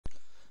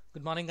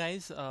Good morning,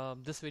 guys.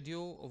 This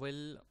video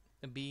will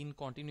be in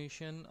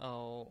continuation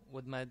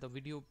with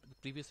the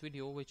previous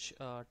video, which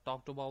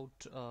talked about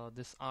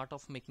this art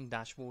of making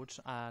dashboards.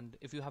 And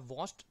if you have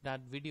watched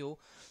that video,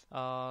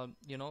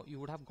 you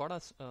would have got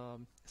a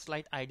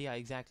slight idea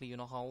exactly,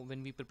 how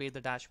when we prepare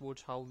the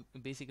dashboards, how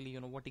basically,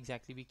 what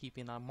exactly we keep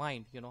in our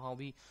mind, how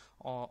we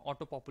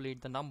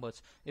auto-populate the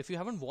numbers. If you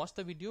haven't watched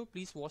the video,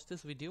 please watch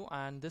this video,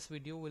 and this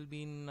video will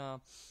be in,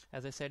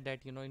 as I said, that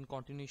in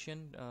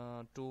continuation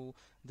to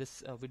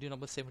this video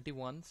number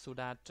 71, so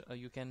that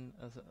you can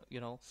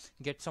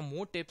get some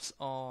more tips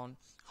on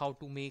how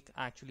to make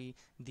actually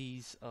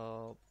these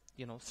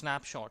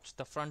snapshots,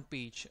 the front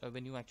page,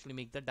 when you actually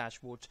make the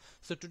dashboards.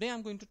 So today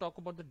I'm going to talk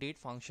about the date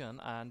function,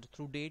 and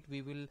through date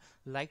we will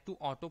like to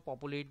auto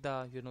populate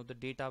the the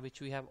data which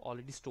we have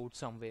already stored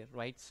somewhere,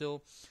 right?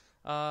 So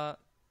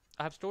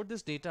I have stored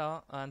this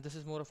data, and this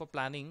is more of a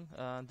planning,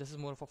 this is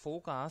more of a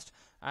forecast.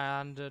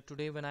 And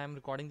today when I am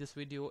recording this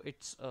video,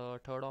 it's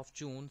 3rd of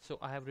June, so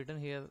I have written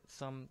here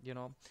some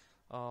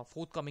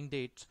forthcoming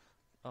dates,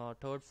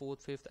 3rd,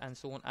 4th, 5th, and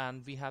so on,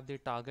 and we have the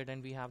target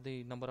and we have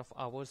the number of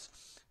hours,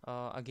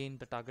 again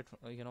the target,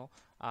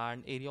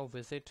 and area of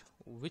visit,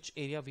 which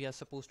area we are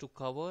supposed to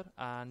cover,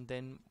 and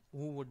then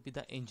who would be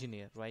the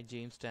engineer, right?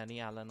 James, Danny,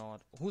 Alan, or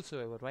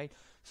whosoever, right?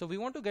 So we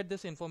want to get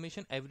this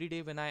information every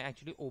day when I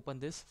actually open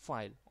this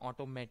file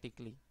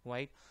automatically,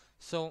 right?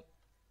 So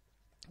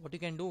what you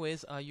can do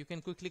is you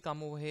can quickly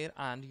come over here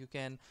and you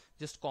can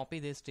just copy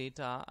this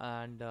data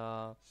and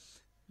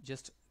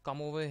just come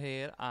over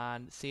here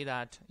and say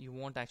that you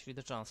want actually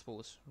the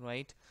transpose,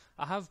 right?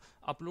 I have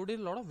uploaded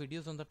a lot of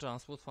videos on the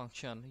transpose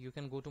function. You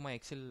can go to my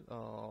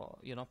Excel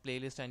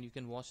playlist, and you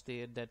can watch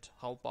there that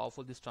how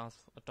powerful this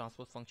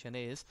transpose function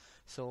is.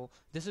 So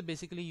this is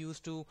basically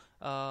used to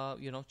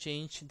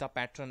change the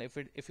pattern.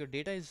 If your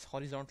data is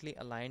horizontally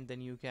aligned,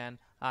 then you can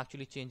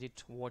actually change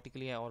it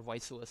vertically or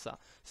vice versa.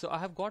 So I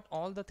have got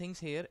all the things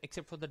here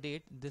except for the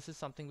date. This is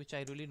something which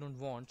I really don't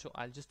want, so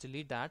I'll just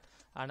delete that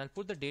and I'll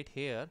put the date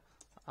here.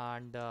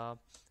 And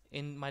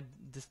in my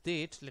this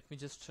date, let me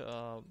just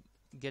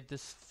get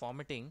this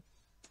formatting.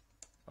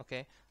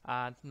 Okay,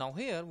 and now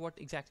here what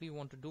exactly you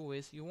want to do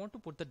is you want to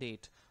put the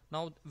date.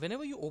 Now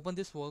whenever you open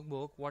this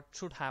workbook, what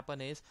should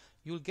happen is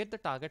you'll get the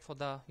target for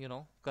the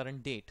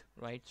current date,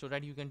 right? So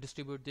that you can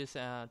distribute this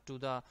to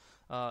the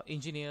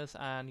engineers,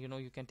 and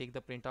you can take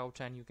the printouts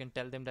and you can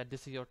tell them that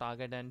this is your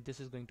target and this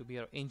is going to be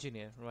your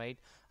engineer, right?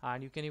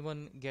 And you can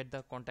even get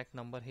the contact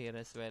number here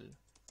as well.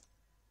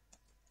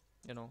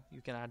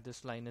 You can add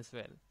this line as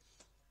well,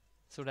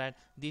 so that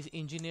these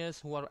engineers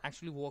who are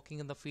actually working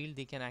in the field,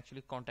 they can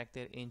actually contact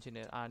their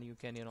engineer, and you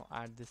can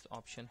add this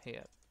option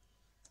here,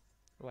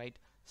 right?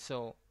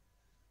 So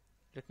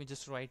let me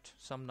just write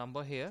some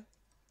number here.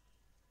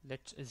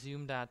 Let's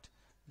assume that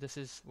this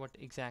is what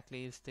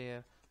exactly is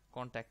their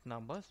contact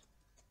numbers.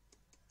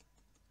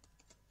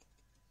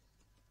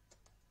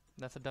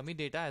 That's a dummy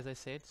data, as I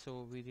said,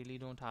 so we really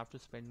don't have to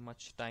spend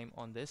much time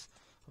on this.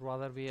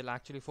 Rather, we'll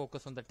actually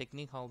focus on the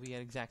technique, how we are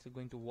exactly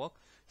going to work.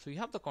 So you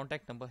have the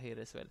contact number here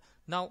as well.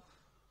 Now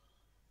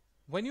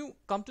when you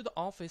come to the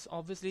office,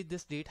 obviously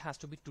this date has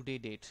to be today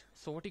date.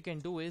 So what you can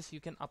do is you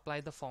can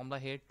apply the formula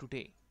here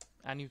today,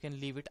 and you can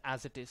leave it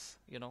as it is,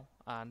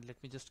 and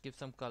let me just give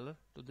some color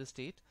to this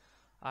date.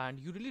 And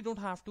you really don't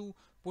have to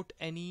put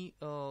any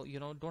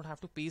don't have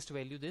to paste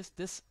value.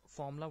 This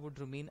formula would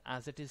remain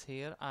as it is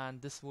here,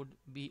 and this would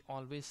be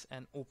always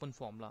an open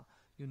formula.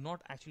 You're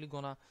not actually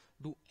gonna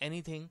do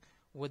anything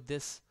with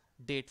this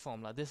date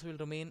formula. This will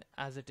remain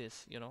as it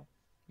is,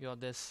 your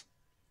this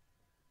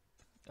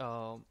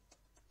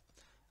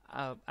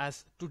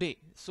as today.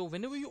 So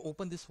whenever you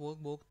open this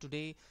workbook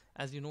today,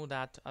 as you know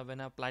that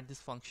when I applied this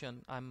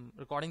function, I'm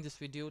recording this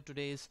video,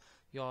 today is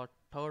your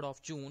 3rd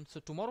of June. So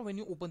tomorrow when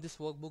you open this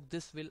workbook,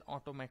 this will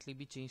automatically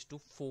be changed to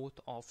 4th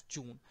of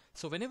June.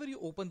 So whenever you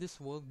open this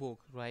workbook,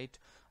 right,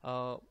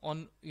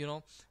 on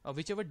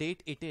whichever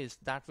date it is,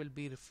 that will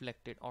be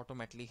reflected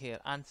automatically here,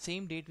 and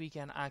same date we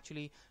can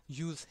actually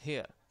use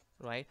here,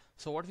 right?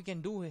 So what we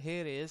can do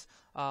here is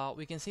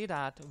we can say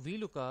that we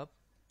look up,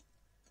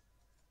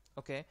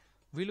 okay,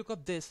 we look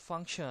up this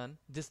function,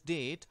 this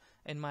date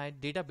in my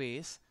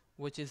database,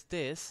 which is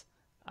this,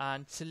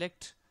 and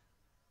select,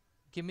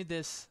 give me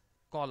this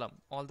column,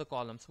 all the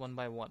columns one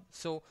by one.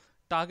 So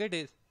target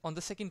is on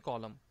the second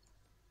column,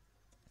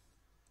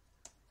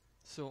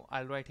 so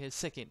I'll write here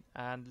second,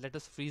 and let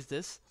us freeze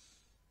this.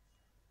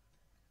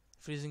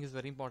 Freezing is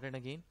very important.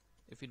 Again,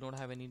 if you don't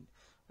have any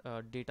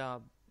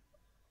data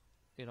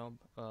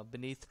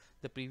beneath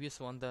the previous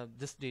one,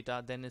 this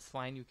data, then it's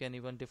fine, you can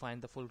even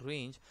define the full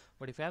range.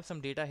 But if you have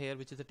some data here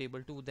which is a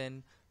table 2,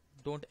 then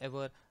don't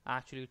ever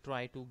actually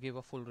try to give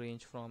a full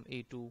range from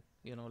A to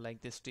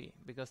like this T,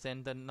 because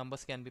then the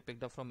numbers can be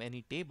picked up from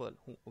any table,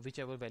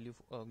 whichever value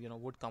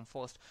would come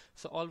first.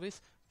 So always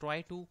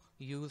try to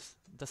use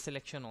the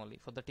selection only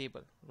for the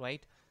table,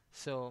 right?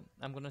 So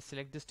I'm going to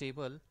select this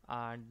table,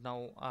 and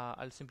now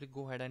I'll simply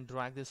go ahead and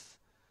drag this.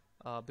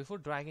 Before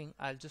dragging,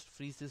 I'll just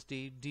freeze this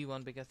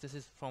D1, because this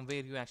is from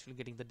where you're actually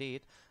getting the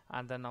date,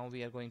 and then now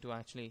we are going to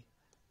actually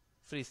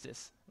freeze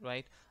this,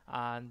 right?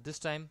 And this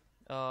time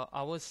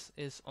hours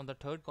is on the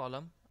third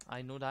column,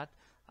 I know that,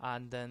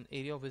 and then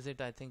area of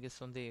visit I think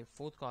is on the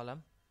fourth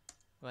column,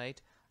 right?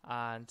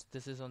 And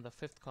this is on the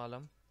fifth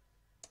column,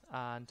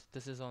 and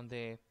this is on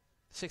the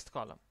sixth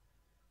column,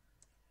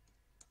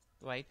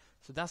 right?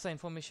 So that's the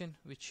information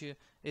which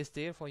is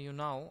there for you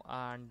now,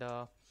 and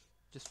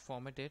just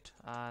format it,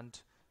 and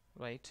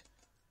right.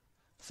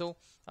 So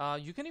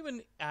you can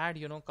even add,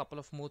 you know, a couple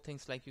of more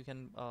things, like you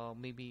can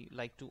maybe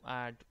like to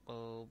add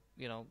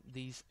you know,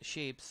 these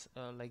shapes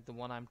like the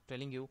one I'm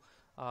telling you.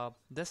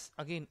 This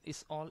again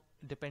is all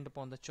depend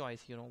upon the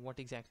choice, you know, what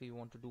exactly you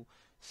want to do.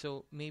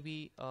 So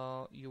maybe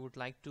you would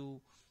like to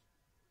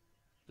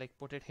like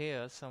put it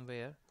here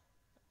somewhere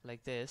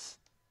like this,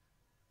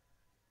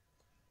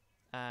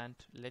 and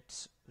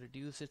let's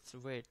reduce its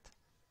width,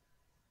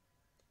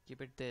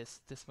 keep it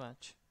this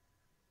much,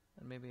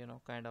 and maybe, you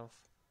know, kind of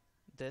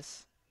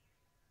this,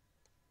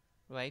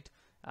 right?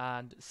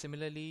 And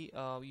similarly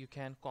you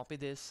can copy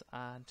this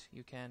and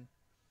you can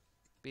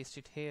paste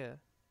it here,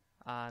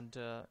 and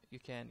you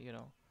can, you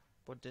know,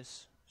 put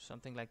this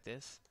something like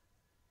this,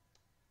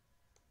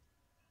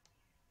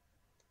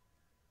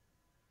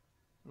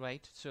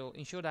 right? So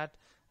ensure that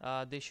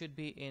they should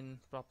be in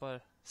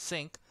proper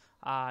sync,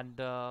 and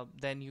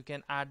then you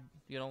can add,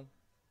 you know,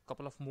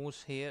 couple of more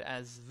here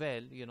as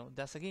well. You know,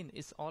 that's again,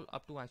 it's all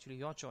up to actually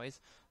your choice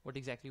what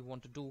exactly you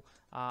want to do.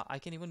 I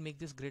can even make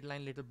this grid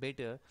line little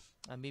better.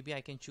 Maybe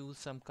I can choose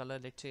some color.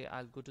 Let's say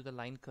I'll go to the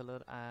line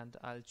color and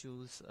I'll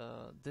choose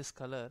this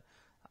color,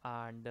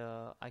 and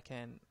I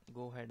can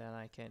go ahead and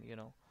I can, you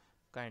know,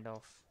 kind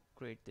of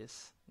create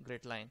this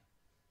grid line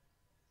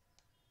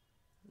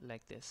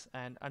like this,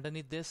 and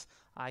underneath this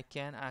I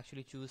can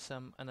actually choose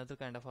some another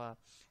kind of a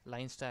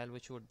line style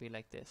which would be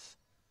like this.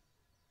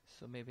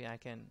 So maybe I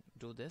can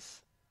do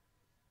this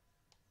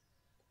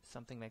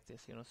something like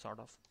this, you know, sort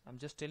of. I'm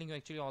just telling you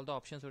actually all the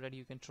options so that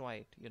you can try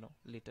it, you know,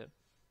 later.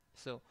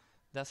 So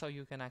that's how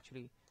you can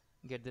actually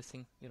get this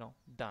thing, you know,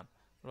 done,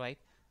 right?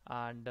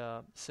 And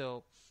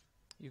so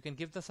you can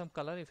give the some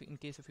color if in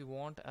case if you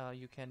want.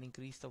 You can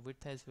increase the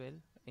width as well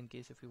in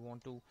case if you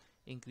want to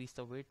increase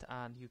the width,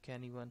 and you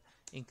can even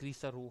increase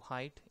the row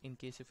height in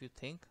case if you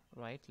think,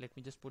 right? Let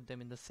me just put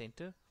them in the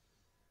center.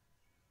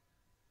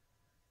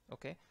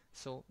 Okay,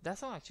 so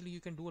that's how actually you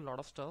can do a lot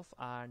of stuff.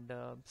 And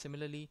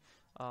similarly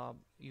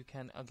you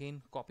can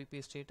again copy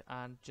paste it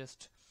and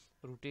just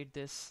rotate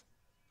this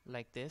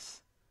like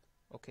this,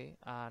 okay,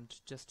 and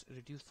just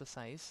reduce the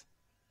size,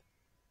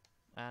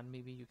 and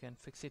maybe you can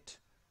fix it,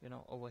 you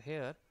know, over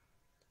here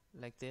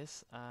like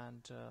this,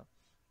 and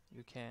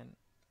you can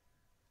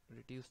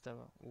reduce the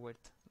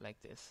width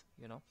like this,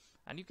 you know,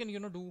 and you can, you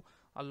know, do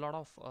a lot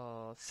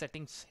of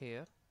settings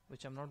here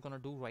which I'm not gonna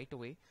do right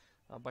away,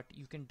 but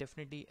you can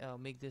definitely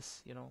make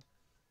this, you know,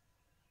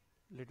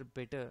 little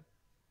better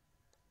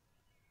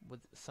with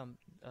some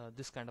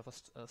this kind of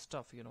a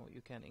stuff, you know.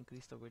 You can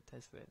increase the width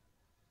as well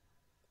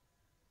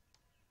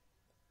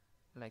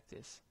like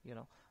this, you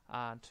know,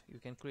 and you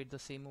can create the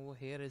same over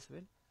here as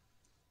well,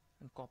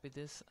 and copy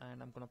this,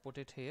 and I'm gonna put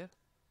it here,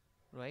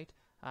 right?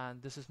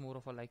 And this is more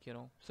of a like, you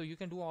know, so you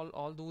can do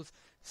all those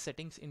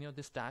settings in your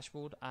this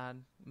dashboard.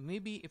 And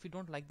maybe if you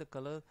don't like the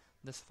color,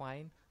 that's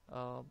fine.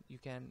 You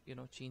can, you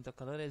know, change the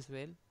color as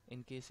well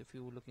in case if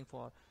you're looking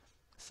for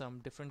some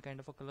different kind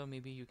of a color.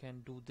 Maybe you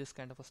can do this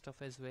kind of a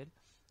stuff as well.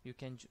 You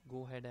can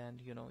go ahead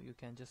and, you know, you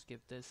can just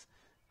give this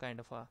kind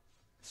of a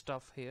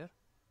stuff here.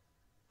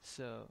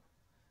 So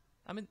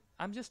I mean,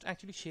 I'm just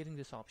actually sharing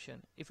this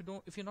option. If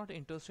you're not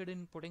interested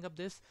in putting up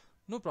this,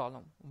 no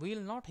problem.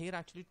 We'll not here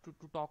actually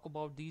to talk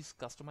about these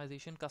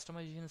customization.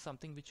 Customization is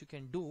something which you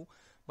can do,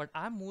 but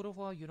I'm more of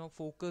a, you know,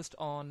 focused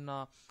on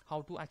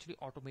how to actually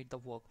automate the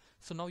work.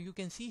 So now you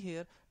can see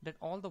here that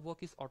all the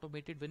work is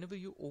automated. Whenever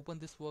you open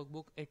this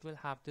workbook, it will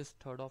have this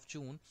 3rd of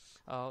June.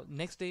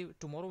 Next day,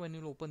 tomorrow when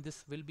you open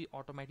this, will be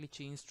automatically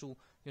changed to,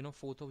 you know,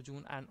 4th of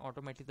June, and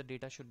automatically the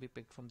data should be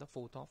picked from the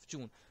 4th of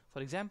June.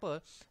 For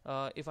example,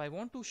 if I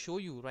want to show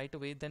you right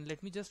away, then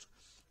let me just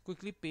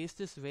quickly paste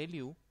this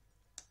value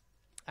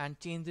and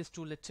change this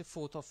to, let's say,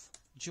 4th of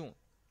June,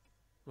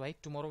 right?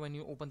 Tomorrow when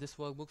you open this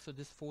workbook, so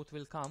this 4th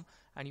will come,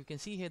 and you can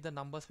see here the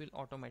numbers will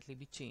automatically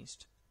be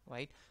changed,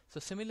 right? So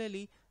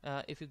similarly,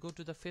 if you go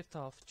to the 5th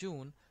of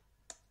June,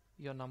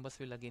 your numbers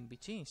will again be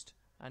changed,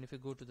 and if you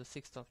go to the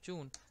 6th of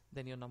June,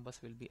 then your numbers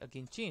will be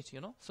again changed, you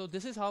know. So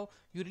this is how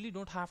you really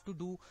don't have to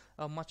do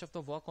much of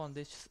the work on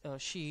this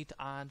sheet,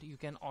 and you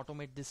can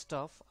automate this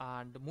stuff.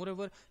 And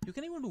moreover, you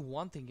can even do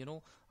one thing, you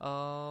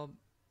know,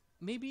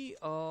 maybe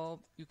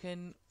you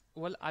can,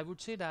 well, I would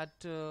say that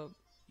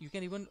you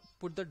can even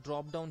put the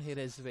drop down here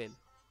as well,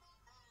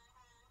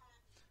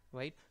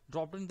 right?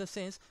 Drop down in the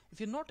sense, if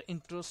you're not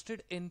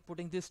interested in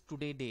putting this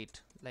today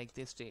date, like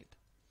this date,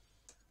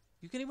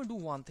 you can even do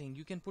one thing.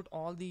 You can put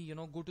all the, you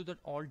know, go to the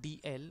all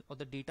DL or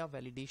the data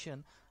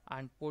validation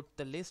and put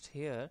the list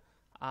here,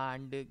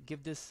 and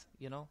give this,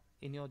 you know,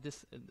 in your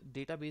this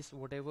database,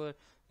 whatever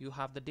you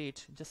have the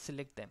date, just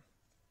select them.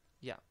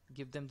 Yeah,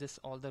 give them this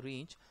all the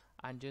range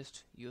and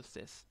just use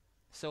this.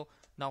 So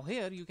now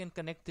here you can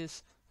connect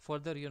this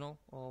further,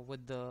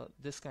 with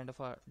this kind of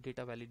a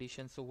data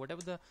validation. So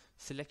whatever the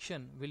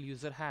selection will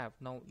user have,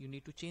 now you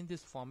need to change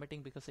this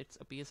formatting because it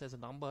appears as a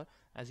number.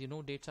 As you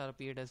know, dates are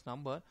appeared as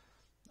number,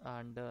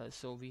 and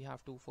so we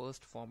have to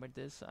first format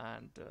this,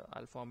 and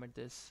I'll format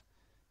this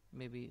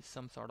maybe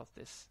some sort of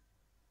this,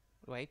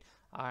 right?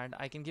 And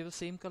I can give a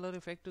same color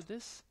effect to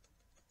this,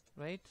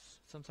 right?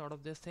 Some sort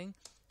of this thing,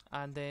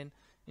 and then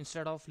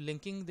instead of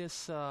linking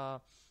this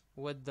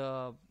with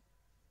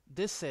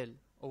this cell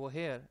over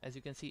here, as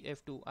you can see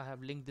F2, I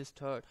have linked this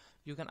third.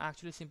 You can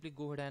actually simply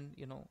go ahead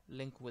and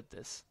link with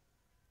this,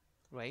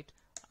 right?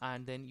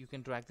 And then you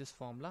can drag this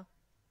formula.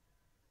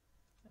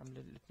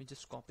 Let me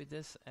just copy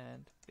this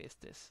and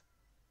paste this,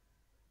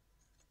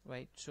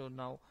 right? So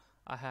now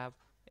I have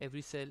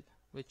every cell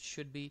which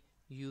should be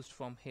used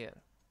from here.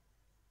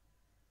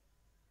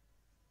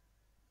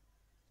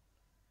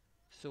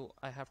 So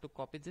I have to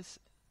copy this,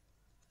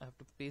 I have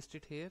to paste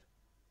it here,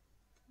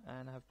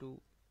 and I have to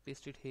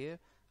paste it here,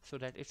 so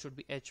that it should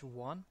be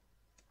H1,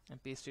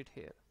 and paste it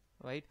here,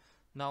 right?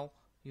 Now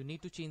you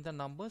need to change the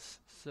numbers,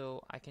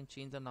 so I can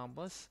change the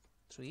numbers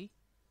 3,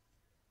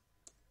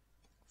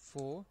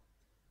 4,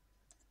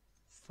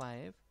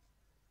 5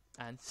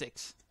 and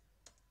 6,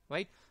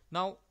 right?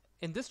 Now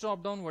in this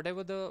drop down,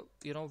 whatever the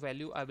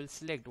value I will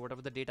select,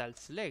 whatever the data I'll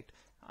select,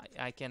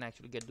 I can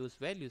actually get those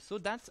values. So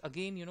that's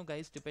again,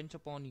 guys, depends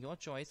upon your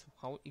choice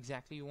how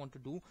exactly you want to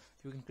do.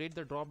 You can create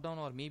the drop down,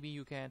 or maybe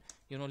you can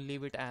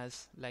leave it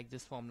as like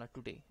this formula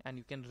today, and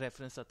you can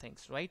reference the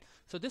things, right?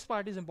 So this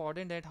part is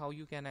important, that how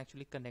you can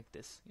actually connect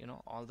this,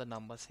 all the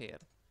numbers here,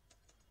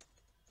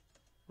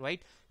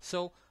 right?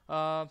 So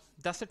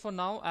that's it for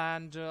now,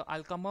 and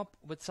I'll come up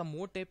with some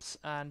more tips,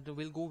 and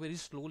we'll go very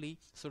slowly,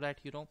 so that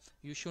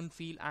you shouldn't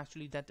feel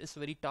actually that is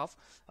very tough.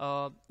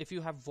 If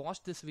you have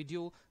watched this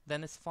video,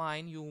 then it's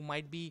fine. You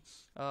might be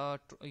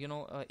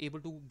able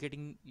to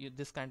getting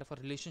this kind of a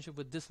relationship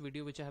with this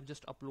video which I have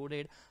just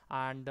uploaded,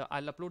 and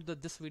I'll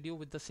upload this video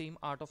with the same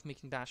art of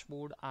making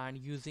dashboard and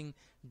using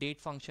date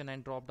function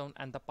and drop down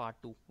and the part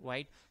 2,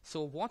 right?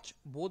 So watch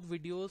both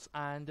videos,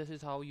 and this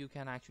is how you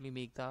can actually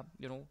make the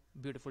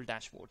beautiful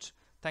dashboards.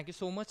 Thank you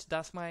so much.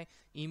 That's my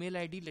email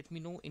ID. Let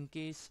me know in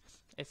case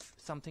if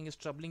something is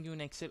troubling you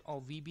in Excel or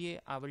VBA.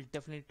 I will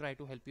definitely try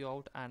to help you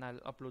out, and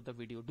I'll upload the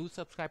video. Do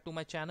subscribe to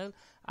my channel,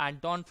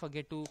 and don't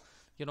forget to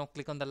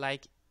click on the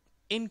like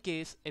in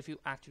case if you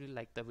actually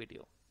like the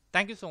video.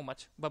 Thank you so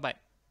much. Bye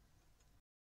bye.